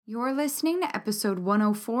You're listening to episode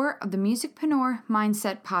 104 of the Musicpreneur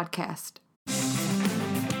Mindset Podcast.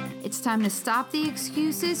 It's time to stop the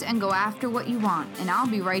excuses and go after what you want, and I'll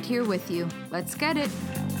be right here with you. Let's get it.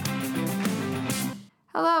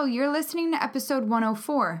 Hello, you're listening to episode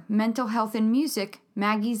 104, Mental Health in Music,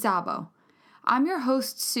 Maggie Szabo. I'm your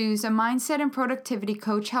host, Suze, a mindset and productivity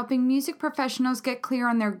coach helping music professionals get clear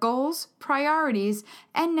on their goals, priorities,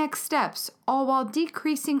 and next steps, all while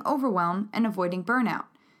decreasing overwhelm and avoiding burnout.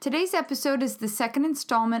 Today's episode is the second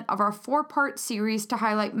installment of our 4-part series to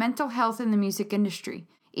highlight mental health in the music industry.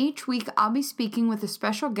 Each week, I'll be speaking with a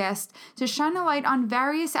special guest to shine a light on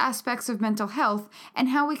various aspects of mental health and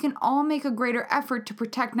how we can all make a greater effort to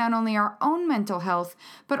protect not only our own mental health,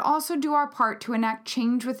 but also do our part to enact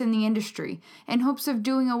change within the industry in hopes of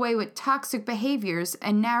doing away with toxic behaviors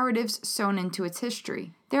and narratives sewn into its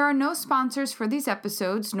history. There are no sponsors for these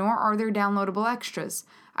episodes, nor are there downloadable extras.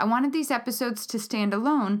 I wanted these episodes to stand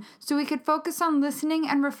alone so we could focus on listening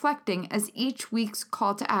and reflecting as each week's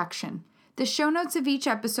call to action. The show notes of each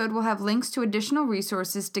episode will have links to additional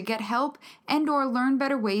resources to get help and/or learn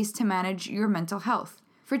better ways to manage your mental health.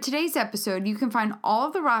 For today's episode, you can find all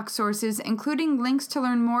of the rock sources, including links to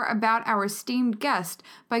learn more about our esteemed guest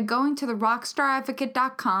by going to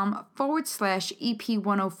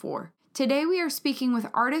therockstaradvocate.com/EP104. Today we are speaking with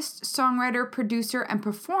artist, songwriter, producer, and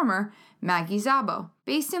performer Maggie Szabo.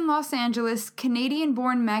 Based in Los Angeles,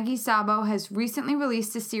 Canadian-born Maggie Szabo has recently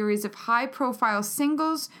released a series of high-profile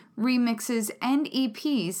singles, remixes, and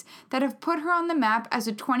EPs that have put her on the map as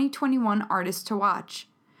a 2021 artist to watch.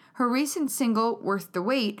 Her recent single, Worth the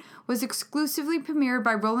Wait, was exclusively premiered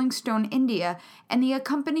by Rolling Stone India, and the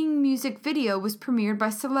accompanying music video was premiered by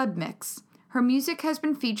Celeb Mix. Her music has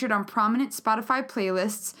been featured on prominent Spotify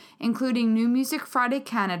playlists, including New Music Friday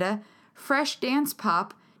Canada, Fresh Dance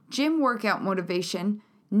Pop, Gym Workout Motivation,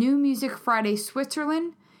 New Music Friday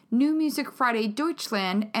Switzerland, New Music Friday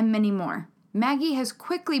Deutschland, and many more. Maggie has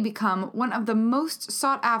quickly become one of the most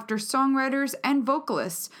sought-after songwriters and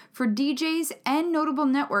vocalists for DJs and notable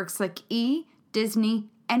networks like E!, Disney,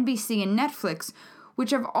 NBC, and Netflix,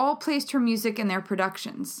 which have all placed her music in their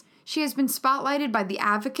productions. She has been spotlighted by The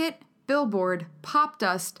Advocate, Billboard, Pop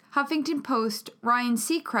Dust, Huffington Post, Ryan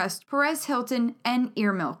Seacrest, Perez Hilton, and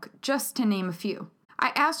Earmilk, just to name a few.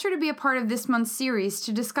 I asked her to be a part of this month's series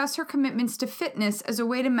to discuss her commitments to fitness as a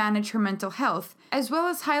way to manage her mental health, as well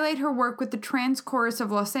as highlight her work with the Trans Chorus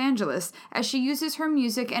of Los Angeles as she uses her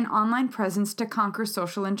music and online presence to conquer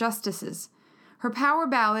social injustices. Her power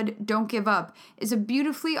ballad, Don't Give Up, is a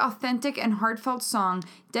beautifully authentic and heartfelt song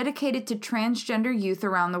dedicated to transgender youth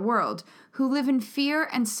around the world who live in fear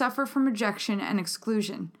and suffer from rejection and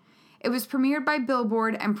exclusion. It was premiered by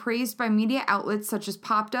Billboard and praised by media outlets such as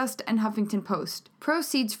Pop Dust and Huffington Post.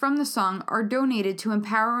 Proceeds from the song are donated to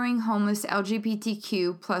empowering homeless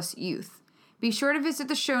LGBTQ+ youth. Be sure to visit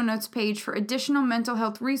the show notes page for additional mental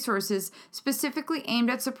health resources specifically aimed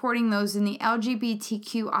at supporting those in the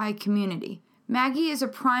LGBTQI community. Maggie is a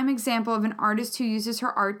prime example of an artist who uses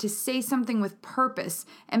her art to say something with purpose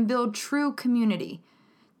and build true community.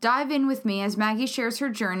 Dive in with me as Maggie shares her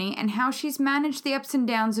journey and how she's managed the ups and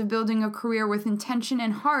downs of building a career with intention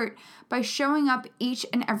and heart by showing up each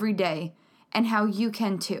and every day, and how you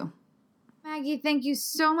can too. Maggie, thank you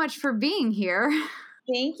so much for being here.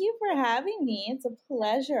 Thank you for having me. It's a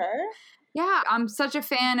pleasure. Yeah, I'm such a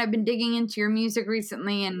fan. I've been digging into your music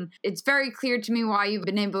recently, and it's very clear to me why you've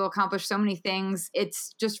been able to accomplish so many things.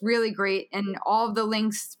 It's just really great, and all of the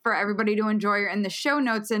links for everybody to enjoy are in the show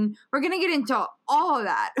notes, and we're going to get into all of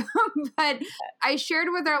that. But I shared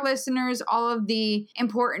with our listeners all of the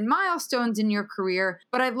important milestones in your career,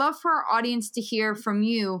 but I'd love for our audience to hear from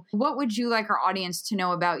you. What would you like our audience to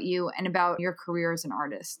know about you and about your career as an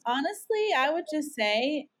artist? Honestly, I would just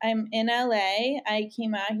say I'm in LA. I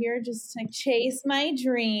came out here just to chase my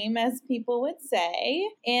dream, as people would say.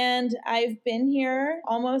 And I've been here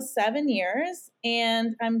almost 7 years,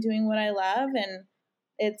 and I'm doing what I love. And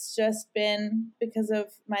it's just been because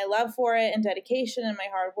of my love for it and dedication and my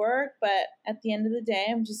hard work. But at the end of the day,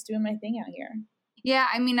 I'm just doing my thing out here. Yeah,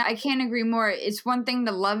 I mean, I can't agree more. It's one thing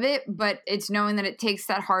to love it, but it's knowing that it takes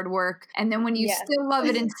that hard work. And then when you still love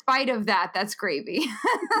it in spite of that, that's gravy.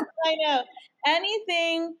 I know.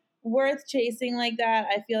 Anything worth chasing like that,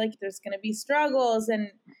 I feel like there's going to be struggles,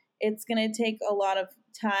 and it's going to take a lot of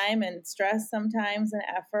time and stress sometimes and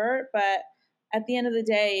effort. But at the end of the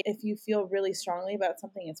day, if you feel really strongly about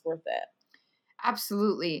something, it's worth it.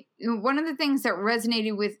 Absolutely. One of the things that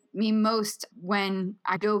resonated with me most when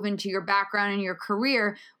I dove into your background and your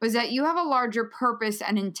career was that you have a larger purpose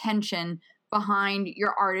and intention behind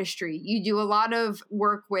your artistry. You do a lot of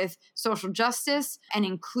work with social justice and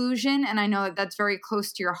inclusion, and I know that that's very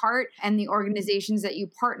close to your heart, and the organizations that you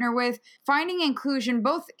partner with. Finding inclusion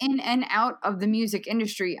both in and out of the music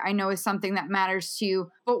industry, I know, is something that matters to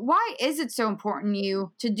you. But why is it so important to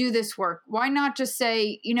you to do this work? Why not just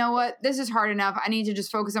say, you know what, this is hard enough. I need to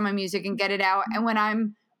just focus on my music and get it out. And when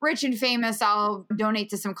I'm rich and famous, I'll donate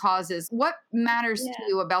to some causes. What matters to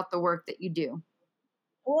you about the work that you do?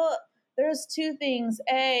 Well, there's two things.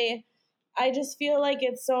 I just feel like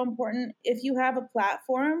it's so important. If you have a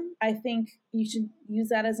platform, I think you should use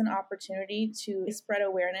that as an opportunity to spread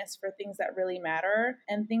awareness for things that really matter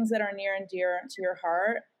and things that are near and dear to your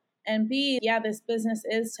heart. And B, yeah, this business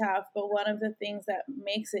is tough, but one of the things that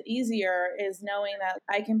makes it easier is knowing that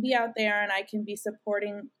I can be out there and I can be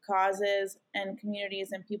supporting causes and communities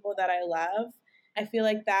and people that I love. I feel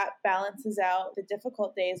like that balances out the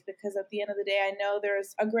difficult days, because at the end of the day, I know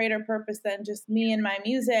there's a greater purpose than just me and my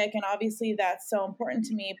music. And obviously that's so important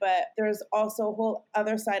to me, but there's also a whole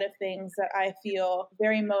other side of things that I feel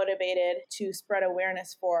very motivated to spread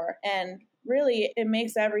awareness for. And really, it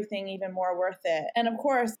makes everything even more worth it. And of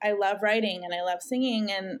course, I love writing and I love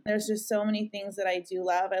singing, and there's just so many things that I do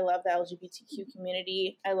love. I love the LGBTQ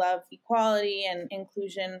community. I love equality and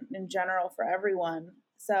inclusion in general for everyone.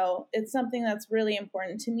 So it's something that's really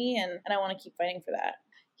important to me, and I want to keep fighting for that.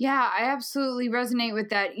 Yeah, I absolutely resonate with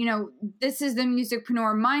that. You know, this is the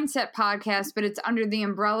Musicpreneur Mindset podcast, but it's under the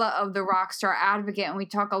umbrella of the Rockstar Advocate. And we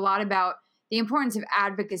talk a lot about the importance of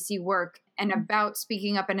advocacy work and about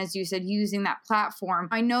speaking up. And as you said, using that platform.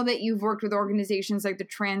 I know that you've worked with organizations like the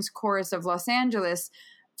Trans Chorus of Los Angeles.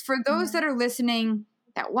 For those that are listening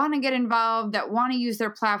that want to get involved, that want to use their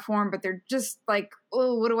platform, but they're just like,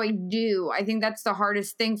 oh, what do I do? I think that's the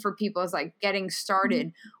hardest thing for people, is like getting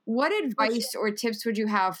started. What advice or tips would you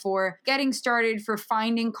have for getting started, for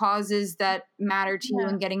finding causes that matter to you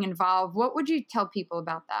and getting involved? What would you tell people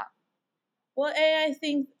about that? Well, I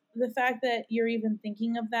think the fact that you're even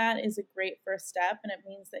thinking of that is a great first step, and it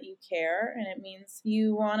means that you care, and it means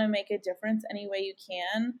you want to make a difference any way you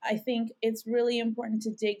can. I think it's really important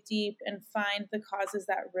to dig deep and find the causes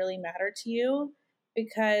that really matter to you,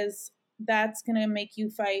 because that's going to make you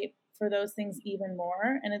fight for those things even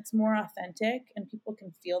more, and it's more authentic, and people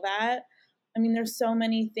can feel that. I mean, there's so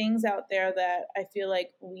many things out there that I feel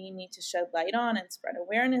like we need to shed light on and spread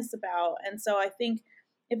awareness about. And so I think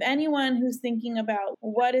if anyone who's thinking about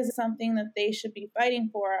what is something that they should be fighting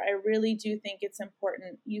for, I really do think it's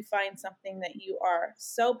important you find something that you are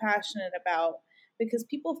so passionate about, because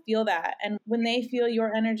people feel that. And when they feel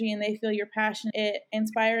your energy and they feel your passion, it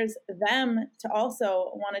inspires them to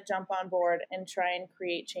also want to jump on board and try and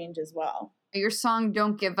create change as well. Your song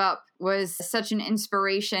Don't Give Up was such an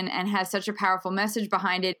inspiration and has such a powerful message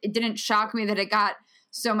behind it. It didn't shock me that it got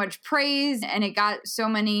so much praise and it got so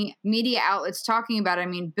many media outlets talking about it. I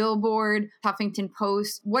mean, Billboard, Huffington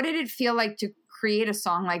Post. What did it feel like to create a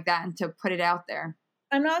song like that and to put it out there?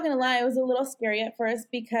 I'm not going to lie, it was a little scary at first,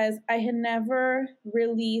 because I had never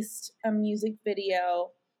released a music video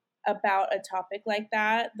about a topic like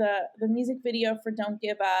that. The music video for Don't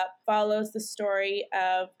Give Up follows the story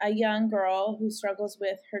of a young girl who struggles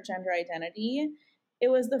with her gender identity. It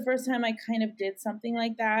was the first time I kind of did something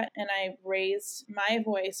like that, and I raised my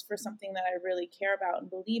voice for something that I really care about and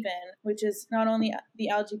believe in, which is not only the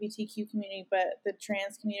LGBTQ community, but the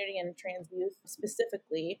trans community and trans youth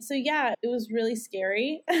specifically. So yeah, it was really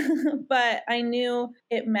scary, but I knew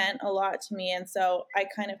it meant a lot to me, and so I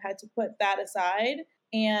kind of had to put that aside.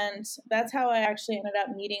 And that's how I actually ended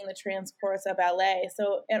up meeting the Trans Chorus of LA.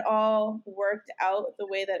 So it all worked out the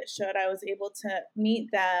way that it should. I was able to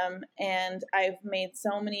meet them, and I've made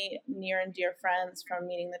so many near and dear friends from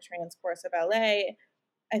meeting the Trans Chorus of LA.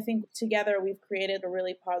 I think together we've created a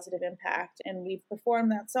really positive impact, and we've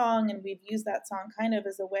performed that song, and we've used that song kind of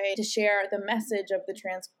as a way to share the message of the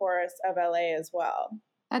Trans Chorus of LA as well.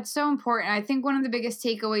 That's so important. I think one of the biggest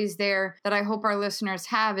takeaways there that I hope our listeners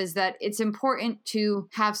have is that it's important to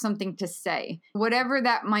have something to say, whatever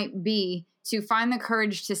that might be, to find the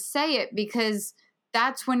courage to say it, because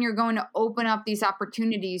that's when you're going to open up these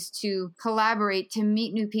opportunities to collaborate, to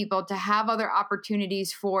meet new people, to have other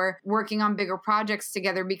opportunities for working on bigger projects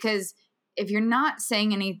together. Because if you're not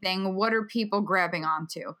saying anything, what are people grabbing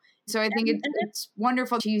onto? So I think it's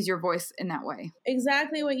wonderful to use your voice in that way.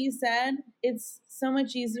 Exactly what you said. It's so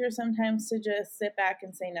much easier sometimes to just sit back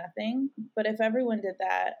and say nothing. But if everyone did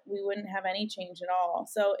that, we wouldn't have any change at all.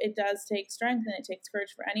 So it does take strength, and it takes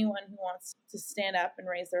courage for anyone who wants to stand up and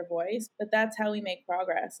raise their voice. But that's how we make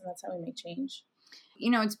progress, and that's how we make change.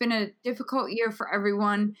 It's been a difficult year for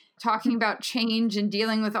everyone, talking about change and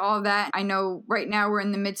dealing with all of that. I know right now we're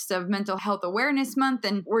in the midst of Mental Health Awareness Month,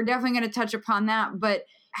 and we're definitely going to touch upon that. But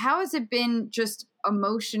how has it been just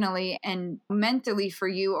emotionally and mentally for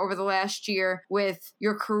you over the last year with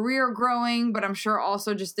your career growing, but I'm sure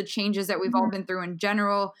also just the changes that we've all been through in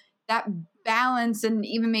general, that balance and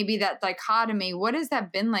even maybe that dichotomy? What has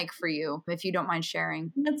that been like for you, if you don't mind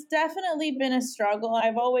sharing? It's definitely been a struggle.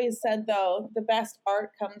 I've always said, though, the best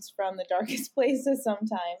art comes from the darkest places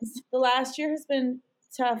sometimes. The last year has been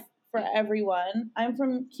tough for everyone. I'm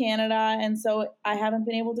from Canada, and so I haven't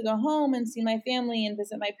been able to go home and see my family and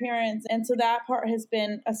visit my parents. And so that part has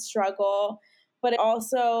been a struggle. But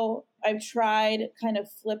also, I've tried kind of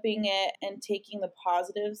flipping it and taking the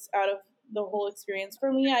positives out of the whole experience.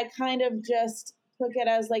 For me, I kind of just took it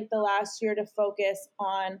as like the last year to focus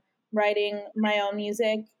on writing my own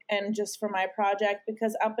music and just for my project,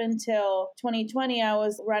 because up until 2020, I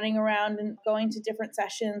was running around and going to different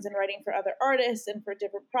sessions and writing for other artists and for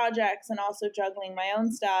different projects and also juggling my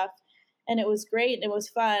own stuff. And it was great. It was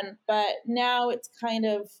fun. But now it's kind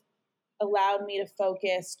of allowed me to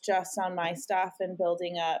focus just on my stuff and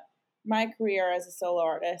building up my career as a solo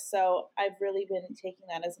artist. So I've really been taking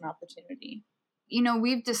that as an opportunity.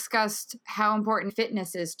 We've discussed how important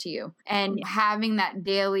fitness is to you and having that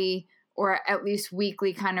daily or at least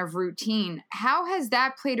weekly kind of routine. How has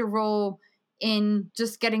that played a role in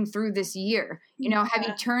just getting through this year? Have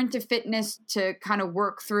you turned to fitness to kind of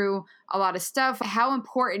work through a lot of stuff? How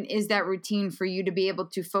important is that routine for you to be able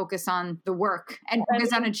to focus on the work and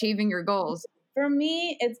focus on achieving your goals? For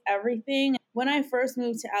me, it's everything. When I first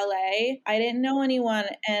moved to LA, I didn't know anyone,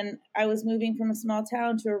 and I was moving from a small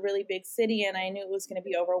town to a really big city, and I knew it was going to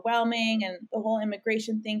be overwhelming, and the whole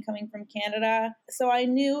immigration thing coming from Canada. So I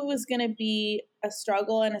knew it was going to be a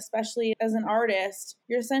struggle, and especially as an artist,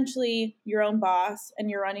 you're essentially your own boss and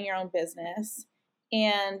you're running your own business.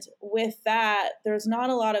 And with that, there's not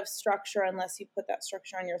a lot of structure unless you put that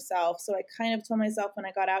structure on yourself. So I kind of told myself when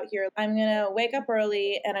I got out here, I'm going to wake up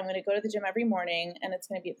early and I'm going to go to the gym every morning, and it's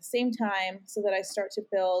going to be at the same time so that I start to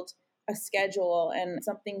build a schedule and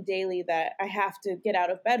something daily that I have to get out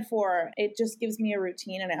of bed for. It just gives me a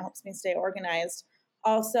routine and it helps me stay organized.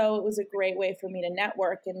 Also, it was a great way for me to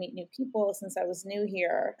network and meet new people since I was new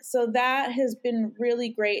here. So that has been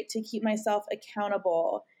really great to keep myself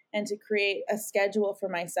accountable and to create a schedule for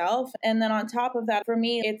myself. And then on top of that, for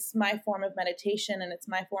me, it's my form of meditation and it's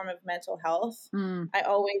my form of mental health. I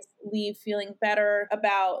always leave feeling better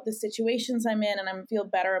about the situations I'm in, and I feel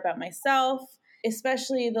better about myself.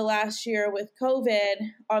 Especially the last year with COVID,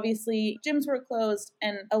 obviously gyms were closed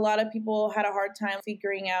and a lot of people had a hard time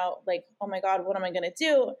figuring out like, oh my God, what am I going to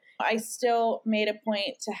do? I still made a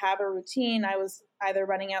point to have a routine. I was either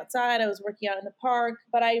running outside, I was working out in the park,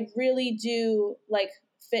 but I really do like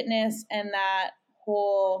fitness, and that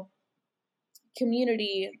whole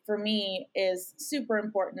community for me is super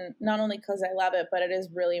important, not only because I love it, but it is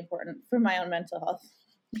really important for my own mental health.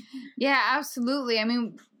 Yeah, absolutely. I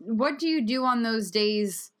mean, what do you do on those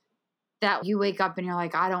days that you wake up and you're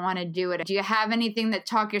like, I don't want to do it? Do you have anything that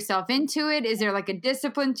talk yourself into it? Is there like a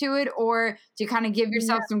discipline to it? Or do you kind of give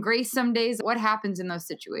yourself some grace some days? What happens in those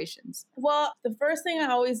situations? Well, the first thing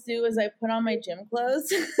I always do is I put on my gym clothes.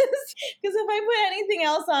 Because if I put anything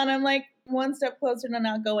else on, I'm like one step closer to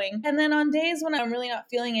not going. And then on days when I'm really not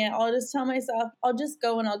feeling it, I'll just tell myself, I'll just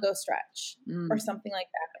go and I'll go stretch or something like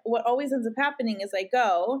that. What always ends up happening is I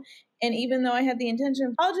go, and even though I had the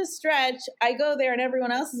intention, I'll just stretch, I go there and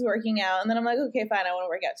everyone else is working out. And then I'm like, okay, fine, I want to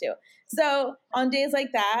work out too. So on days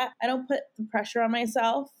like that, I don't put the pressure on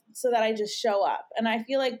myself so that I just show up. And I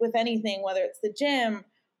feel like with anything, whether it's the gym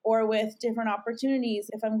or with different opportunities,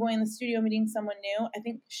 if I'm going in the studio meeting someone new, I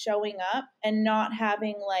think showing up and not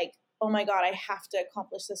having like, oh my God, I have to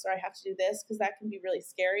accomplish this or I have to do this, because that can be really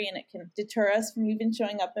scary and it can deter us from even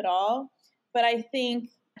showing up at all. But I think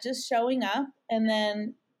just showing up and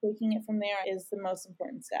then taking it from there is the most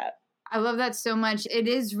important step. I love that so much. It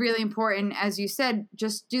is really important, as you said,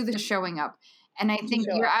 just do the showing up. And I think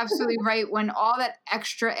you're absolutely right. When all that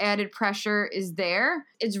extra added pressure is there,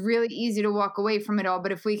 it's really easy to walk away from it all.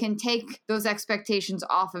 But if we can take those expectations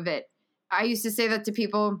off of it, I used to say that to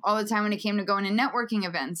people all the time when it came to going to networking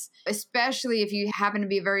events, especially if you happen to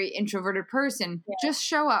be a very introverted person, just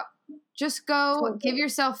show up. Just go, give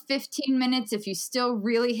yourself 15 minutes. If you still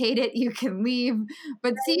really hate it, you can leave.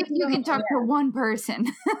 But see if you can talk to one person.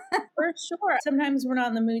 For sure. Sometimes we're not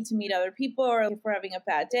in the mood to meet other people, or if we're having a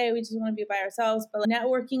bad day, we just want to be by ourselves. But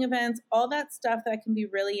networking events, all that stuff that can be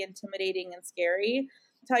really intimidating and scary,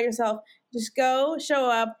 tell yourself, just go, show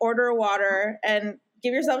up, order water, and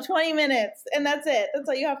Give yourself 20 minutes and that's it. That's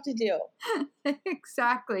all you have to do.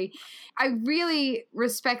 Exactly. I really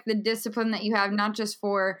respect the discipline that you have, not just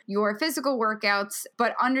for your physical workouts,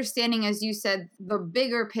 but understanding, as you said, the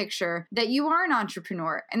bigger picture, that you are an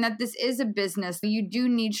entrepreneur and that this is a business. You do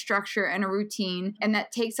need structure and a routine, and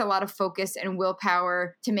that takes a lot of focus and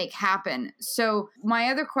willpower to make happen. So my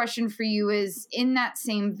other question for you is, in that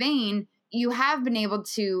same vein, you have been able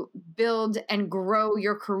to build and grow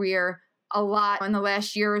your career a lot in the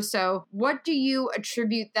last year or so. What do you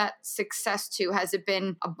attribute that success to? Has it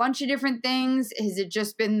been a bunch of different things? Has it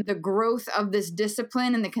just been the growth of this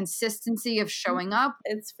discipline and the consistency of showing up?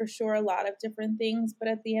 It's for sure a lot of different things, but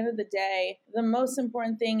at the end of the day, the most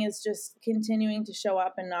important thing is just continuing to show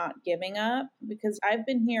up and not giving up, because I've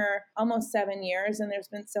been here almost 7 years and there's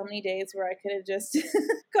been so many days where I could have just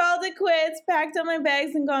called it quits, packed up my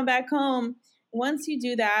bags and gone back home. Once you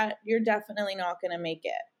do that, you're definitely not going to make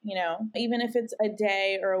it. Even if it's a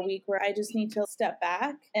day or a week where I just need to step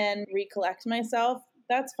back and recollect myself,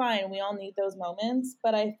 that's fine. We all need those moments.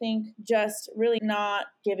 But I think just really not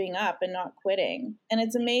giving up and not quitting. And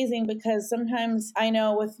it's amazing because sometimes I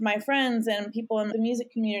know with my friends and people in the music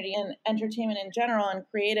community and entertainment in general and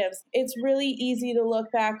creatives, it's really easy to look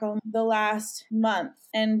back on the last month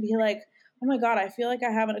and be like, oh my God, I feel like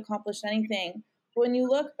I haven't accomplished anything. When you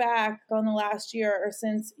look back on the last year or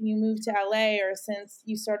since you moved to LA or since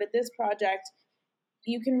you started this project,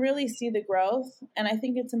 you can really see the growth. And I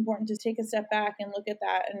think it's important to take a step back and look at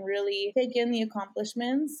that and really take in the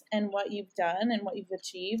accomplishments and what you've done and what you've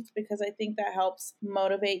achieved, because I think that helps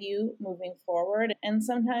motivate you moving forward. And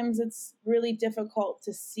sometimes it's really difficult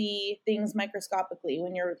to see things microscopically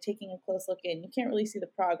when you're taking a close look in. You can't really see the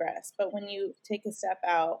progress. But when you take a step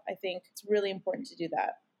out, I think it's really important to do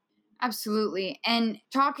that. Absolutely. And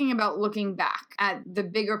talking about looking back at the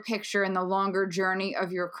bigger picture and the longer journey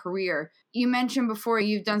of your career, you mentioned before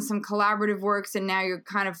you've done some collaborative works and now you're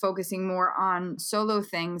kind of focusing more on solo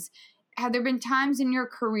things. Have there been times in your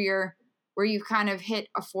career where you've kind of hit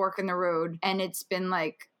a fork in the road and it's been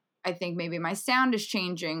like, I think maybe my sound is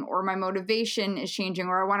changing or my motivation is changing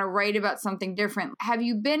or I want to write about something different? Have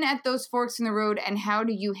you been at those forks in the road, and how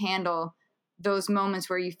do you handle those moments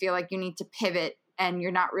where you feel like you need to pivot and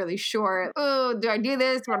you're not really sure, oh, do I do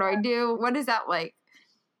this? What do I do? What is that like?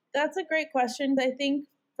 That's a great question. I think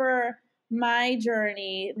for my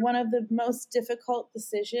journey, one of the most difficult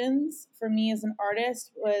decisions for me as an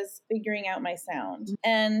artist was figuring out my sound.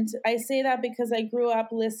 And I say that because I grew up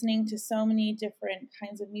listening to so many different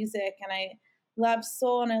kinds of music, and I loved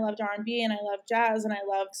soul and I loved R&B and I loved jazz and I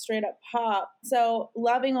loved straight up pop. So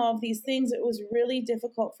loving all of these things, it was really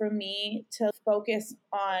difficult for me to focus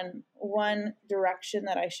on one direction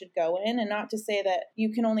that I should go in. And not to say that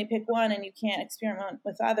you can only pick one and you can't experiment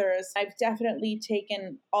with others. I've definitely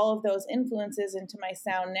taken all of those influences into my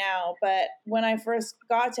sound now. But when I first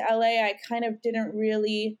got to LA, I kind of didn't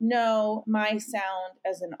really know my sound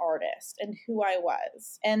as an artist and who I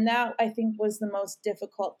was. And that, I think, was the most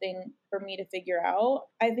difficult thing for me to figure out.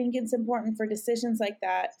 I think it's important for decisions like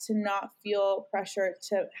that to not feel pressure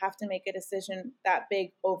to have to make a decision that big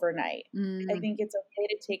overnight. I think it's okay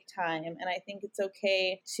to take time. And I think it's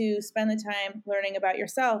okay to spend the time learning about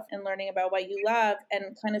yourself and learning about what you love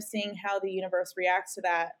and kind of seeing how the universe reacts to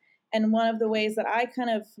that. And one of the ways that I kind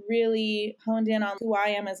of really honed in on who I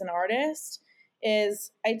am as an artist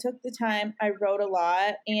is I took the time, I wrote a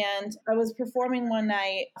lot, and I was performing one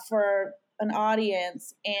night for an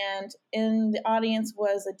audience, and in the audience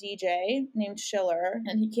was a DJ named Schiller,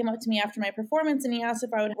 and he came up to me after my performance and he asked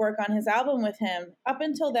if I would work on his album with him. Up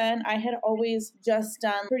until then, I had always just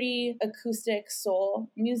done pretty acoustic soul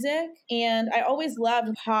music, and I always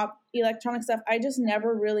loved pop electronic stuff. I just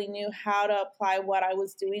never really knew how to apply what I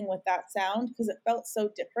was doing with that sound because it felt so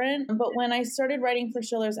different. But when I started writing for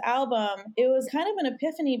Schiller's album, it was kind of an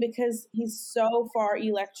epiphany because he's so far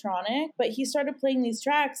electronic, but he started playing these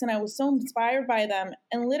tracks and I was so inspired by them.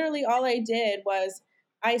 And literally all I did was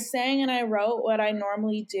I sang and I wrote what I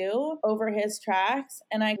normally do over his tracks,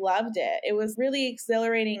 and I loved it. It was really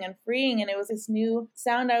exhilarating and freeing, and it was this new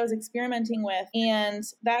sound I was experimenting with, and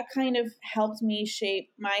that kind of helped me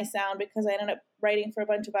shape my sound because I ended up writing for a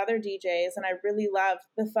bunch of other DJs, and I really loved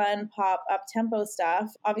the fun pop up-tempo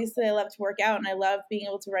stuff. Obviously, I love to work out, and I love being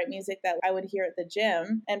able to write music that I would hear at the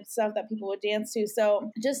gym and stuff that people would dance to. So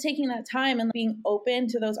just taking that time and being open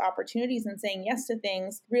to those opportunities and saying yes to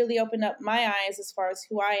things really opened up my eyes as far as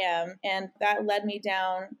who I am, and that led me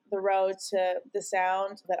down the road to the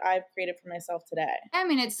sound that I've created for myself today. I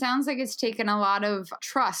mean, it sounds like it's taken a lot of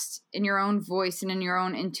trust in your own voice and in your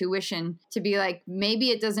own intuition to be like, maybe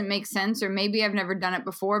it doesn't make sense, or maybe I've never done it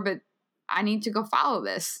before, but I need to go follow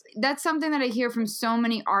this. That's something that I hear from so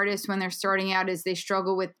many artists when they're starting out is they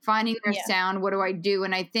struggle with finding their sound. What do I do?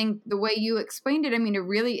 And I think the way you explained it, I mean, it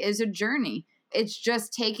really is a journey. It's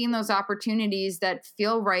just taking those opportunities that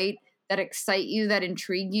feel right, that excite you, that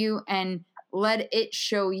intrigue you, and let it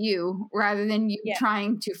show you rather than you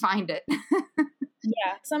trying to find it.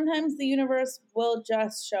 Yeah, sometimes the universe will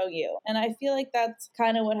just show you. And I feel like that's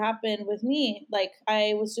kind of what happened with me. Like,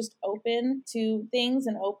 I was just open to things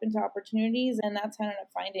and open to opportunities, and that's how I ended up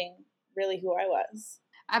finding really who I was.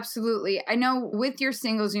 Absolutely. I know with your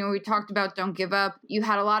singles, we talked about Don't Give Up. You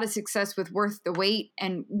had a lot of success with Worth the Wait,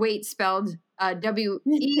 and wait spelled WEIGHT.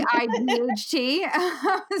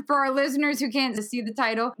 For our listeners who can't see the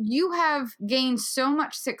title, you have gained so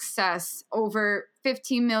much success, over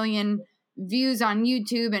 15 million views on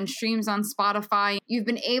YouTube and streams on Spotify. You've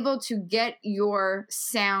been able to get your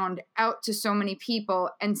sound out to so many people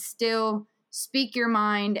and still speak your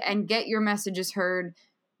mind and get your messages heard.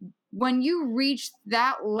 When you reach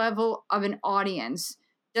that level of an audience,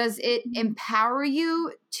 does it empower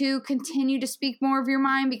you to continue to speak more of your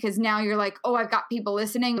mind? Because now you're like, oh, I've got people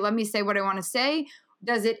listening. Let me say what I want to say.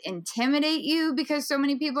 Does it intimidate you because so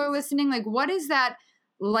many people are listening? Like, what is that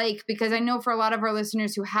like? Because I know for a lot of our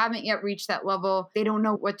listeners who haven't yet reached that level, they don't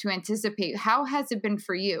know what to anticipate. How has it been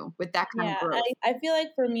for you with that kind of growth? I feel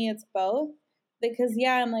like for me, it's both. Because,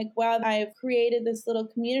 I'm like, wow, I've created this little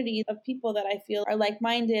community of people that I feel are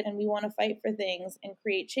like-minded, and we want to fight for things and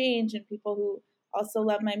create change, and people who also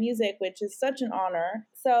love my music, which is such an honor.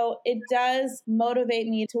 So it does motivate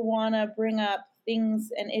me to want to bring up things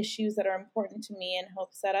and issues that are important to me in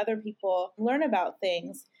hopes that other people learn about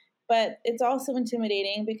things. But it's also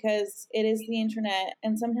intimidating because it is the internet,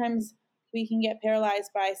 and sometimes we can get paralyzed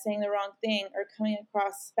by saying the wrong thing or coming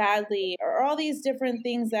across badly, or all these different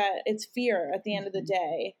things that it's fear at the end of the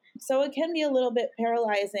day. So it can be a little bit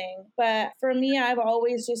paralyzing. But for me, I've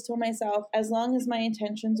always just told myself, as long as my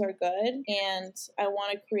intentions are good and I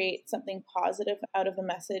want to create something positive out of the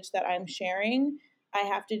message that I'm sharing, I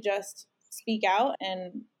have to just speak out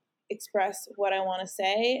and express what I want to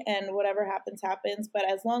say, and whatever happens, happens. But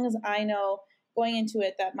as long as I know going into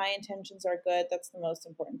it that my intentions are good, that's the most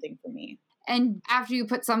important thing for me. And after you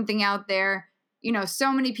put something out there,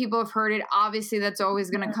 so many people have heard it. Obviously, that's always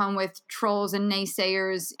going to come with trolls and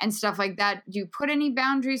naysayers and stuff like that. Do you put any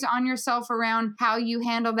boundaries on yourself around how you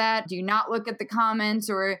handle that? Do you not look at the comments,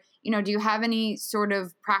 or do you have any sort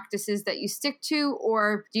of practices that you stick to,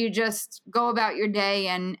 or do you just go about your day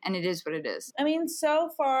and it is what it is? I mean,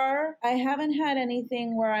 so far, I haven't had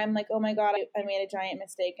anything where I'm like, oh my God, I made a giant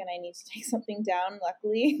mistake and I need to take something down,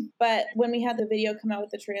 luckily. But when we had the video come out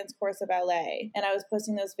with the Trans Course of LA, and I was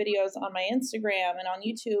posting those videos on my Instagram and on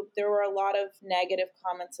YouTube, there were a lot of negative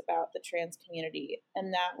comments about the trans community.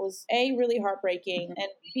 And that was A, really heartbreaking, and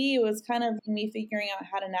B, it was kind of me figuring out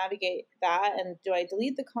how to navigate that. And do I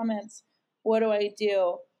delete the comments? What do I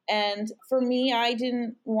do? And for me, I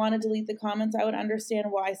didn't want to delete the comments. I would understand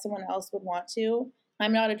why someone else would want to.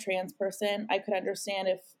 I'm not a trans person. I could understand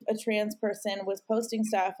if a trans person was posting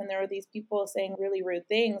stuff and there were these people saying really rude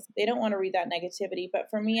things. They don't want to read that negativity. But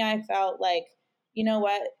for me, I felt like, you know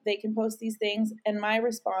what? They can post these things, and my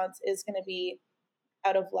response is going to be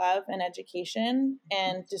out of love and education,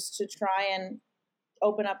 and just to try and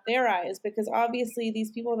open up their eyes, because obviously these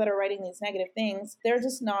people that are writing these negative things, they're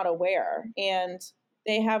just not aware, and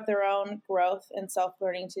they have their own growth and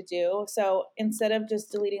self-learning to do. So instead of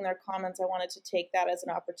just deleting their comments, I wanted to take that as an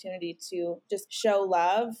opportunity to just show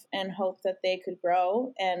love and hope that they could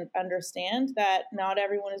grow and understand that not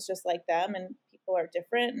everyone is just like them, and people are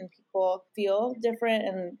different, and people feel different,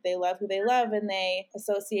 and they love who they love, and they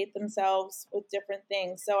associate themselves with different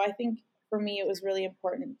things. So I think for me, it was really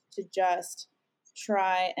important to just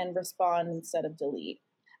try and respond instead of delete.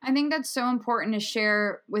 I think that's so important to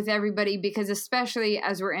share with everybody, because especially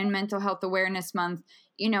as we're in Mental Health Awareness Month,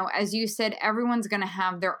 as you said, everyone's going to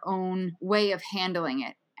have their own way of handling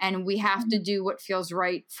it. And we have to do what feels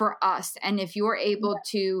right for us. And if you're able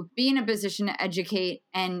to be in a position to educate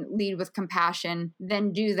and lead with compassion,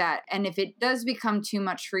 then do that. And if it does become too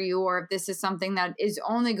much for you, or if this is something that is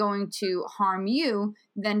only going to harm you,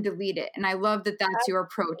 then delete it. And I love that that's your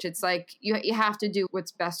approach. It's like you have to do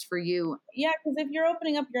what's best for you. Yeah, because if you're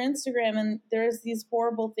opening up your Instagram and there's these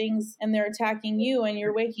horrible things and they're attacking you, and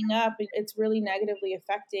you're waking up, it's really negatively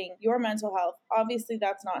affecting your mental health. Obviously,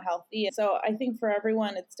 that's not healthy. So I think for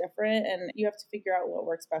everyone, it's different, and you have to figure out what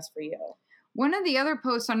works best for you. One of the other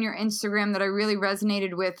posts on your Instagram that I really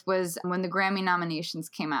resonated with was when the Grammy nominations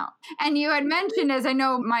came out. And you had mentioned, as I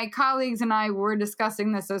know my colleagues and I were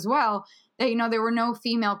discussing this as well, that, there were no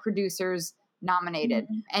female producers nominated.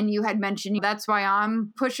 And you had mentioned that's why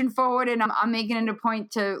I'm pushing forward and I'm making it a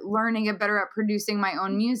point to learn and get better at producing my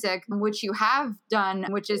own music, which you have done,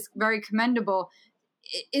 which is very commendable.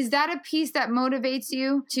 Is that a piece that motivates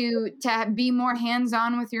you to be more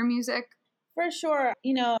hands-on with your music? For sure.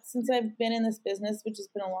 Since I've been in this business, which has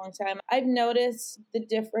been a long time, I've noticed the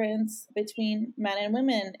difference between men and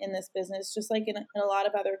women in this business, just like in a lot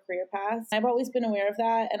of other career paths. I've always been aware of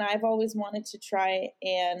that, and I've always wanted to try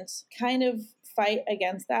and kind of fight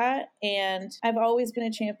against that. And I've always been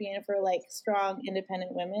a champion for like strong,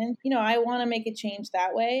 independent women. I want to make a change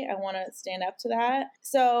that way. I want to stand up to that.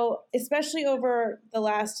 So especially over the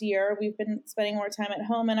last year, we've been spending more time at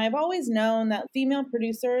home. And I've always known that female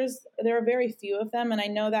producers, there are very few of them. And I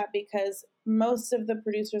know that because most of the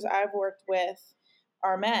producers I've worked with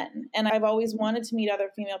are men. And I've always wanted to meet other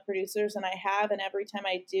female producers, and I have. And every time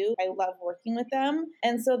I do, I love working with them.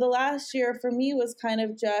 And so the last year for me was kind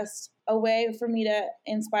of just a way for me to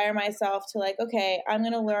inspire myself to like, okay, I'm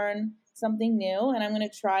going to learn something new and I'm going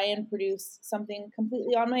to try and produce something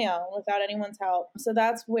completely on my own without anyone's help. So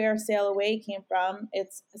that's where Sail Away came from.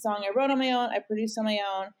 It's a song I wrote on my own, I produced on my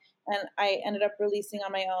own, and I ended up releasing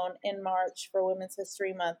on my own in March for Women's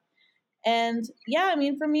History Month. And yeah,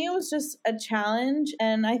 for me, it was just a challenge.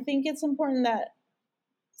 And I think it's important that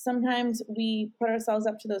sometimes we put ourselves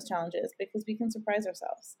up to those challenges because we can surprise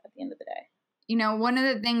ourselves at the end of the day. One of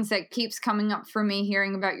the things that keeps coming up for me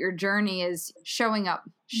hearing about your journey is showing up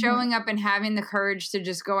and having the courage to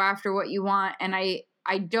just go after what you want. And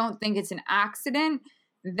I don't think it's an accident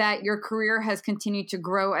that your career has continued to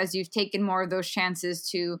grow as you've taken more of those chances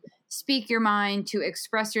to speak your mind, to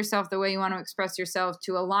express yourself the way you want to express yourself,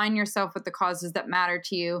 to align yourself with the causes that matter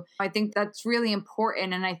to you. I think that's really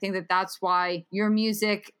important. And I think that that's why your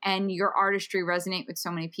music and your artistry resonate with so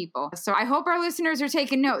many people. So I hope our listeners are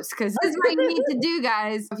taking notes because this is what you need to do,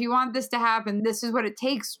 guys. If you want this to happen, this is what it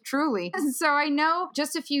takes, truly. So I know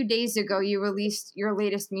just a few days ago, you released your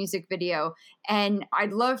latest music video. And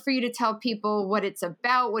I'd love for you to tell people what it's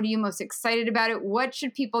about. What are you most excited about it? What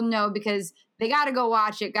should people know? Because they got to go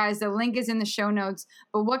watch it, guys. The link is in the show notes.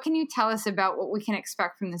 But what can you tell us about what we can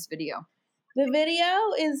expect from this video? The video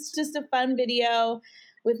is just a fun video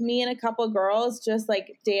with me and a couple girls just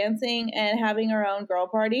like dancing and having our own girl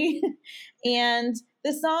party. And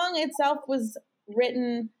the song itself was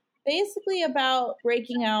written basically about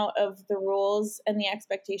breaking out of the rules and the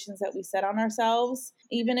expectations that we set on ourselves.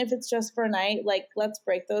 Even if it's just for a night, like let's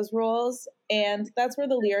break those rules. And that's where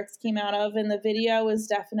the lyrics came out of. And the video was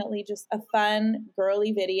definitely just a fun,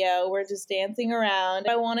 girly video. We're just dancing around.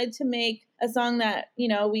 I wanted to make a song that,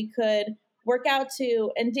 we could work out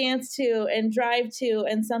to and dance to and drive to,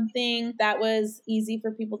 and something that was easy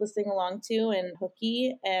for people to sing along to and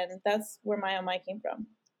hooky. And that's where My Oh My came from.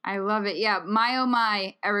 I love it. Yeah. My Oh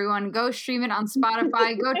My, everyone. Go stream it on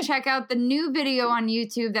Spotify. Go check out the new video on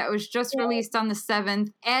YouTube that was just released on the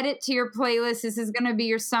 7th. Add it to your playlist. This is going to be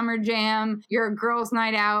your summer jam, your girls'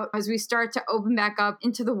 night out as we start to open back up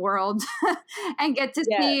into the world and get to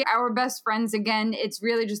see our best friends again. It's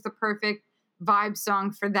really just the perfect vibe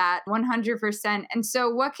song for that, 100%. And so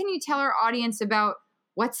what can you tell our audience about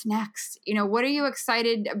what's next? What are you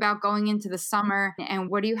excited about going into the summer, and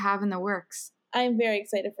what do you have in the works? I'm very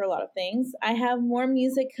excited for a lot of things. I have more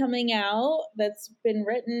music coming out that's been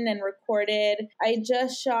written and recorded. I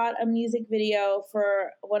just shot a music video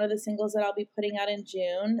for one of the singles that I'll be putting out in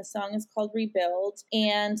June. The song is called Rebuild,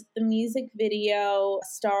 and the music video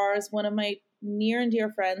stars one of my near and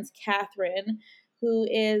dear friends, Catherine, who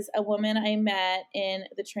is a woman I met in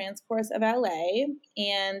the trans course of LA,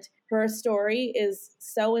 and her story is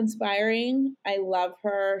so inspiring. I love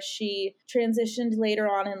her. She transitioned later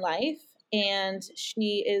on in life, and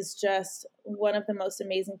she is just one of the most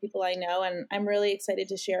amazing people I know. And I'm really excited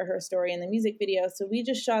to share her story in the music video. So we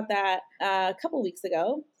just shot that a couple weeks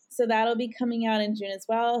ago. So that'll be coming out in June as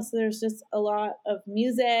well. So there's just a lot of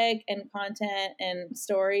music and content and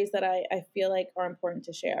stories that I feel like are important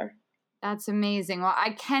to share. That's amazing. Well,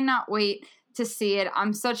 I cannot wait to see it.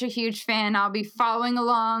 I'm such a huge fan. I'll be following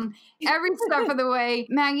along every step of the way.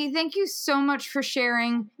 Maggie, thank you so much for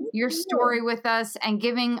sharing your story with us and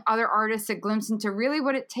giving other artists a glimpse into really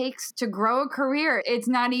what it takes to grow a career. It's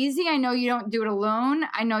not easy. I know you don't do it alone.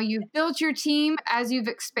 I know you've built your team as you've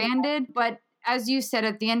expanded, but as you said,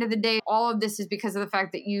 at the end of the day, all of this is because of the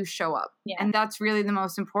fact that you show up. Yeah. And that's really the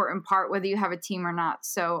most important part, whether you have a team or not.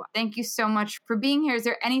 So thank you so much for being here. Is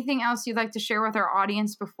there anything else you'd like to share with our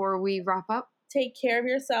audience before we wrap up? Take care of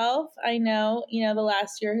yourself. I know, the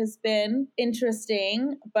last year has been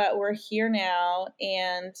interesting, but we're here now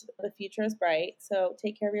and the future is bright. So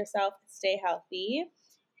take care of yourself, stay healthy,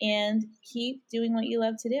 and keep doing what you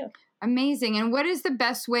love to do. Amazing. And what is the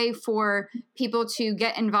best way for people to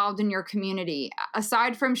get involved in your community?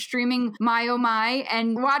 Aside from streaming My Oh My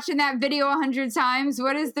and watching that video 100 times,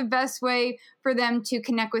 what is the best way for them to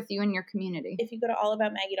connect with you in your community? If you go to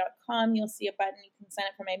allaboutmaggie.com, you'll see a button. You can sign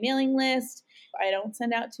up for my mailing list. I don't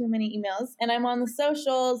send out too many emails. And I'm on the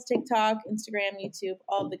socials, TikTok, Instagram, YouTube,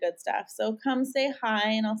 all the good stuff. So come say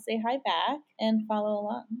hi and I'll say hi back and follow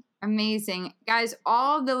along. Amazing. Guys,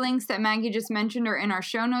 all the links that Maggie just mentioned are in our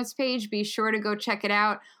show notes page. Be sure to go check it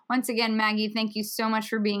out. Once again, Maggie, thank you so much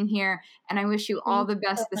for being here, and I wish you all the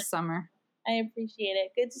best this summer. I appreciate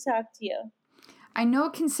it. Good to talk to you. I know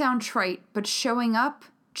it can sound trite, but showing up,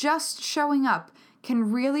 just showing up,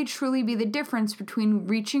 can really truly be the difference between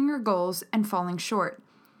reaching your goals and falling short.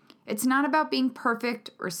 It's not about being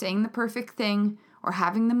perfect or saying the perfect thing or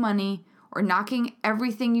having the money or knocking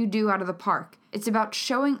everything you do out of the park. It's about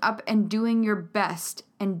showing up and doing your best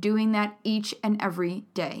and doing that each and every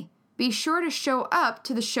day. Be sure to show up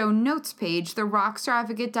to the show notes page,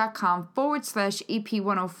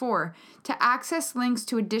 therockstaradvocate.com/EP104 to access links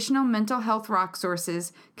to additional mental health rock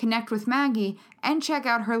sources, connect with Maggie, and check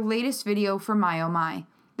out her latest video for My Oh My.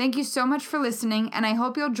 Thank you so much for listening, and I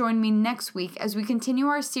hope you'll join me next week as we continue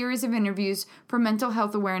our series of interviews for Mental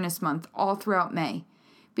Health Awareness Month all throughout May.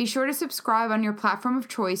 Be sure to subscribe on your platform of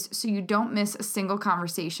choice so you don't miss a single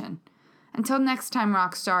conversation. Until next time,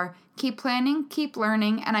 Rockstar, keep planning, keep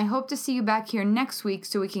learning, and I hope to see you back here next week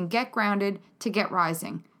so we can get grounded to get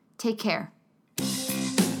rising. Take care.